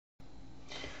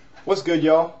What's good,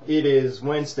 y'all? It is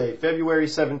Wednesday, February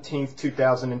 17th,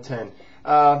 2010.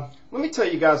 Let me tell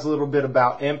you guys a little bit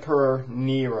about Emperor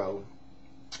Nero.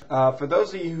 For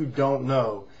those of you who don't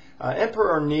know,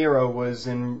 Emperor Nero was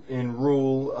in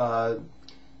rule,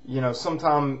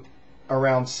 sometime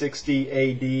around 60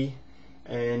 AD,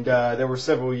 and there were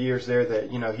several years there that,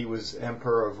 he was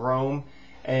Emperor of Rome.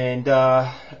 And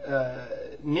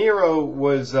Nero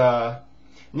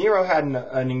had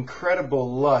an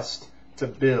incredible lust to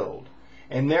build,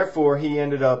 and therefore he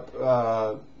ended up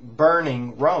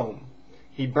burning Rome.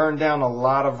 He burned down a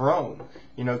lot of Rome,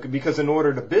 because in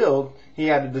order to build, he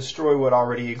had to destroy what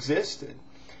already existed.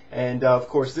 And of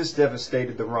course, this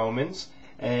devastated the Romans,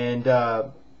 and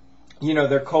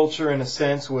their culture, in a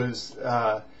sense, was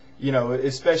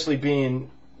especially being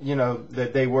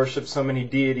that they worshiped so many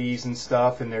deities and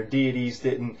stuff, and their deities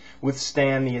didn't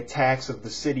withstand the attacks of the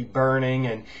city burning,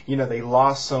 and they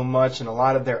lost so much, and a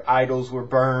lot of their idols were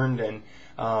burned, and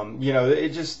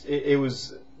it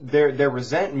was their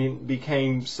resentment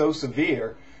became so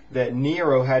severe that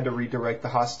Nero had to redirect the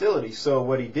hostility. So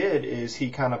what he did is he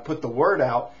kind of put the word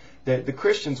out that the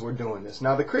Christians were doing this.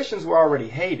 Now, the Christians were already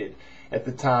hated at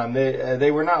the time.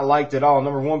 They were not liked at all.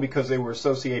 Number one, because they were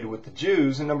associated with the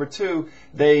Jews, and number two,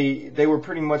 they were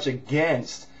pretty much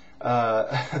against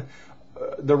the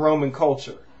Roman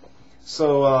culture.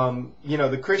 So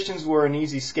the Christians were an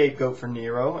easy scapegoat for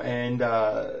Nero, and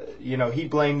he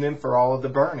blamed them for all of the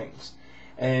burnings.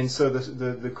 And so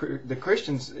the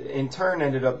Christians in turn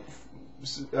ended up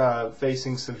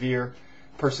facing severe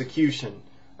persecution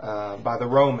by the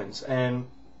Romans, and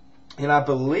I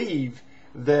believe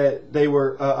that they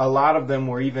were a lot of them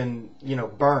were even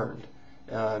burned,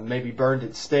 maybe burned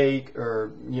at stake,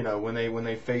 or when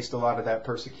they faced a lot of that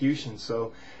persecution.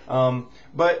 So,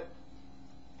 but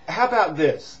how about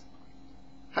this?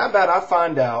 How about I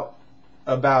find out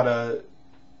about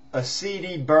a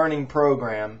CD burning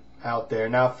program out there?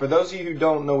 Now, for those of you who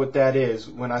don't know what that is,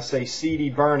 when I say CD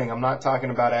burning, I'm not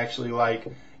talking about actually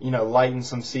lighting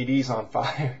some CDs on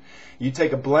fire. You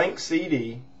take a blank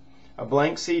CD, if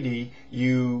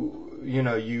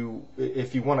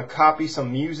you want to copy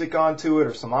some music onto it,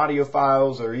 or some audio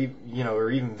files, or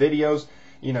even videos,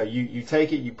 you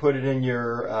take it, you put it in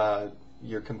your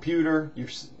computer,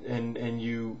 and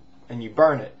you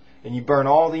burn it, and you burn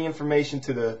all the information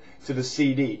to the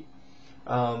CD.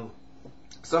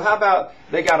 So how about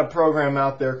they got a program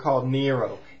out there called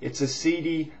Nero? It's a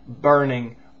CD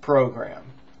burning program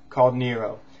called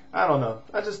Nero. I don't know.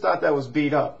 I just thought that was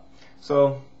beat up.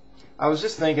 So I was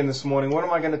just thinking this morning, what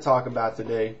am I going to talk about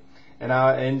today? And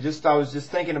I was just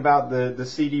thinking about the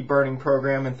CD burning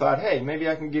program, and thought, hey, maybe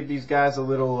I can give these guys a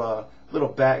little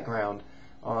background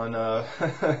on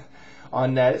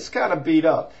on that. It's kind of beat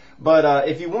up, but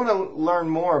if you want to learn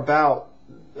more about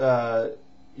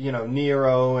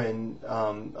Nero and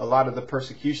a lot of the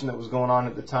persecution that was going on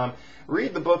at the time,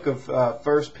 read the book of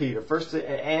First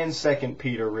and Second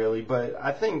Peter, really. But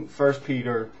I think First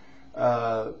Peter,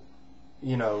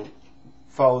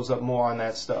 follows up more on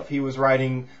that stuff. He was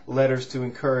writing letters to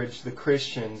encourage the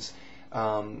Christians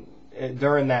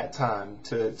during that time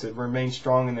to remain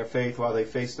strong in their faith while they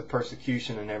faced the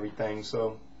persecution and everything.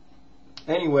 So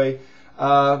anyway,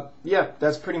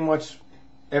 that's pretty much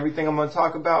everything I'm going to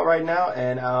talk about right now,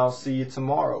 and I'll see you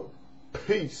tomorrow.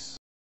 Peace.